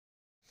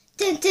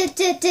Hey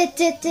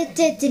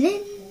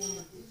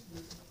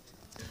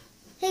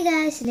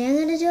guys, today I'm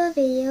gonna do a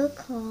video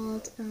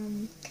called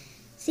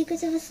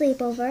Secrets of a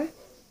Sleepover.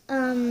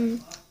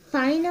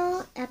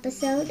 Final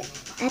episode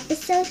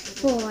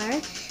 4,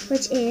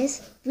 which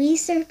is We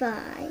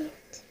Survived.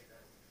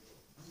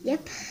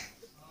 Yep.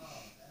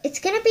 It's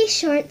gonna be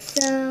short,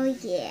 so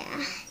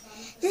yeah.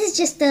 This is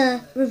just the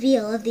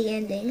reveal of the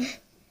ending.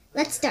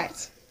 Let's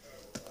start.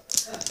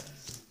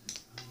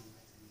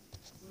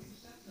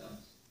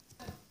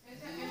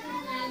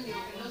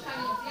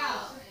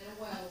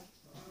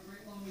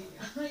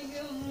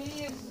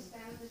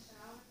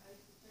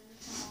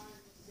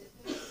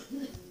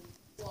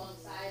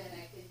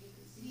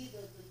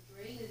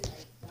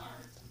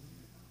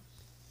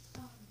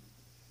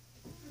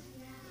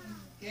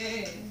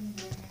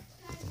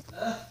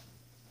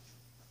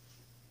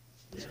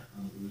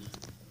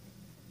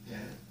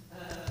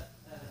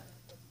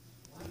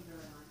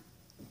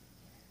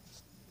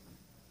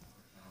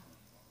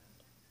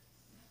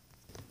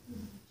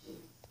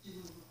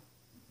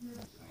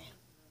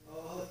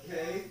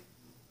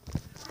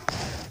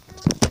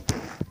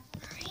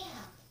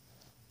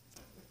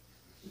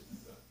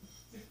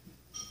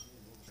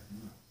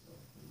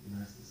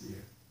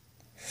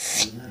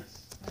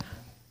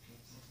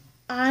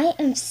 I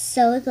am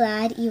so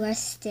glad you are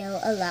still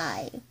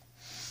alive.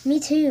 Me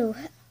too.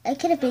 I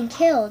could have been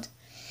killed.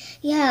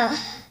 Yeah.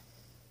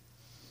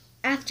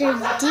 After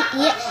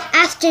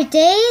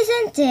days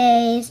and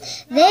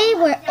days, they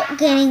were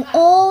getting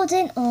old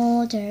and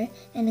older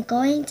and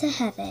going to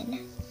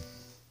heaven.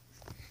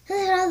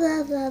 Blah,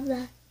 blah, blah,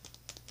 blah.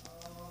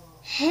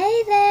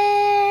 Hey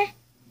there.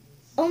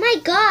 Oh my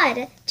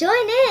God.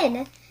 Join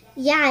in.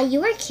 Yeah,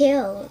 you were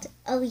killed.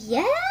 Oh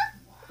yeah?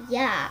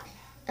 Yeah.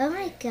 Oh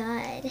my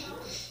God,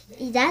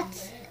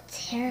 that's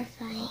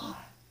terrifying.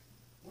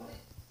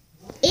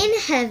 In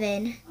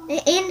heaven,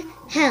 in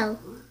hell,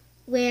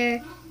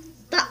 where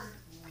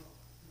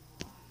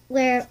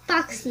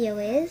Foxio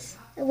is,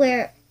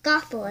 where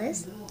Gothel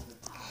is.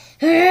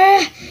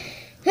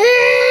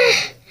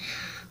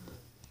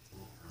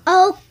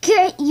 I'll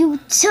get you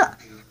to.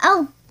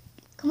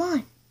 Come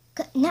on.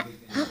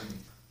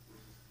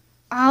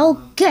 I'll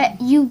get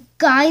you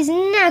guys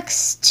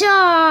next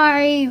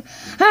time.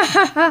 Ha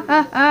ha ha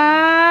ha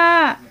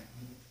ha.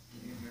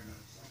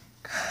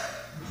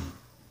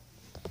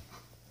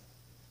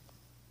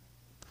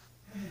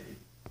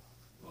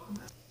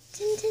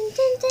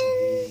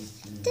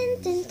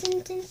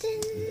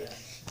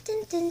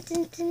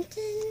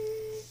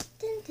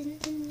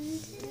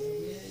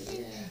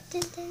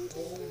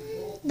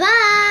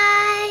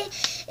 Bye.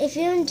 If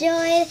you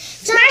enjoyed,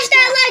 smash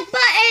that like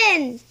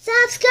button.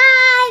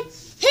 Subscribe.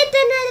 Hit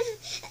the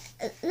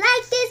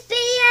like this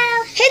video.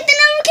 Hit the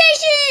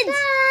notifications.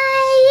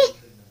 Bye.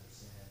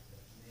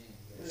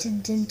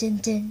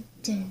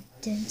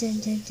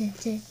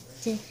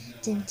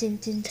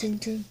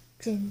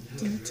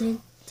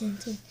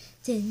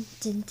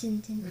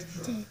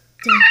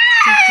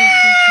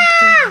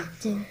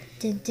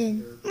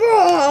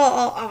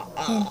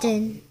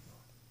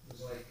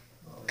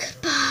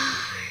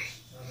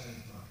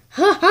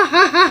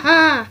 Goodbye.